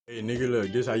Hey nigga,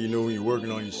 look, this how you know when you're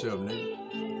working on yourself,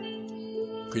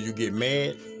 nigga. Cause you get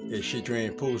mad at shit you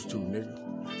ain't supposed to,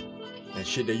 nigga. And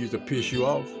shit that used to piss you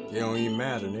off, it don't even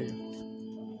matter, nigga.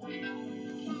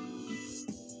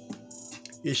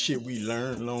 It's shit we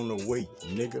learned along the way,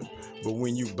 nigga. But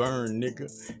when you burn,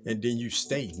 nigga, and then you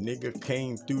stay, nigga,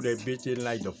 came through that bitch in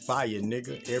like the fire,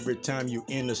 nigga. Every time you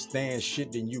understand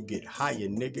shit, then you get higher,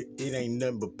 nigga. It ain't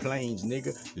nothing but planes,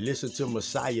 nigga. Listen to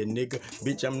Messiah, nigga.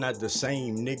 Bitch, I'm not the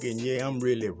same, nigga. And yeah, I'm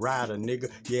really rider,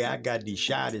 nigga. Yeah, I got these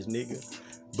shotters, nigga.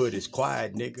 But it's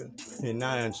quiet, nigga. And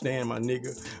I understand, my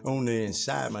nigga. On the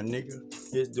inside, my nigga.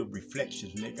 It's the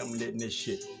reflections, nigga. I'm letting this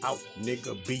shit out,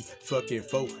 nigga. Be fucking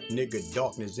folk, nigga.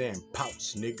 Darkness and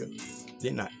pouts, nigga.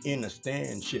 Then I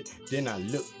understand shit. Then I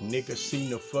look, nigga. Seen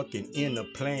the fucking inner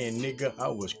plan, nigga. I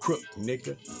was crook,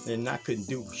 nigga. And I couldn't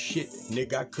do shit,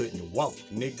 nigga. I couldn't walk,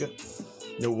 nigga.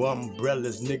 No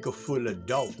umbrellas, nigga, full of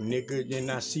dark, nigga. Then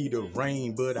I see the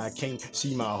rain, but I can't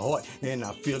see my heart. And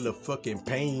I feel the fucking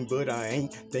pain, but I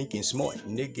ain't thinking smart,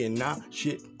 nigga. Nah,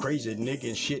 shit crazy, nigga,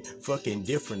 and shit fucking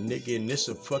different, nigga. And this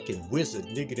a fucking wizard,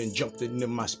 nigga, then jumped into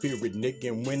my spirit, nigga.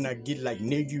 And when I get like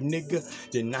near you, nigga,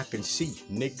 then I can see,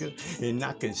 nigga. And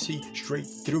I can see straight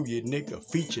through you, nigga.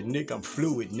 Feature, nigga, I'm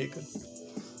fluid, nigga.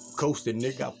 Coasting,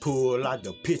 nigga, I pull out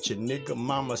the picture, nigga.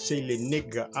 Mama say, little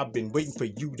nigga, I've been waiting for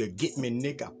you to get me,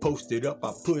 nigga. I posted up,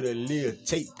 I put a little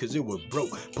tape, cause it was broke.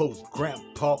 Post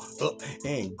grandpa up,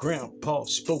 and grandpa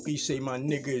spoke. He say, my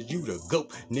nigga, is you the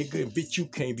goat, nigga, and bitch, you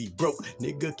can't be broke,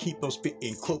 nigga. Keep on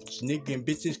spitting quotes, nigga, and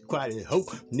bitch, it's quite a hope,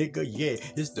 nigga. Yeah,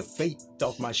 it's the faith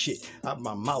off my shit, out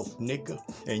my mouth, nigga.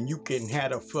 And you can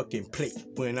have a fucking plate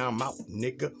when I'm out,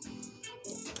 nigga.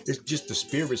 It's just the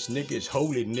spirits, nigga. It's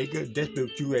holy, nigga. That's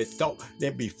what you had thought.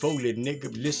 That be folded,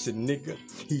 nigga. Listen, nigga.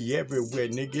 He everywhere,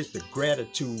 nigga. It's the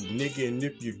gratitude, nigga. And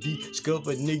if you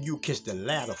discover, nigga, you catch the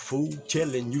ladder, fool.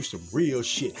 Telling you some real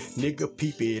shit, nigga.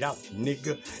 Peep it out,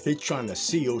 nigga. They trying to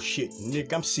seal shit,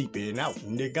 nigga. I'm seeping out,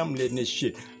 nigga. I'm letting this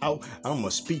shit out. I'ma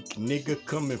speak, nigga.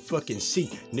 Come and fucking see,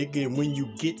 nigga. And when you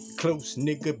get close,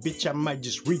 nigga, bitch, I might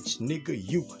just reach, nigga.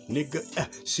 You,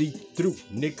 nigga, see through,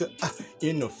 nigga.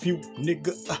 In a few,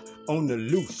 nigga. On the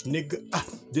loose, nigga.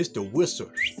 This the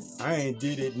whistle. I ain't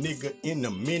did it, nigga, in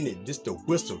a minute. This the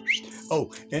whistle.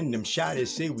 Oh, and them shotties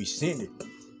say we sent it.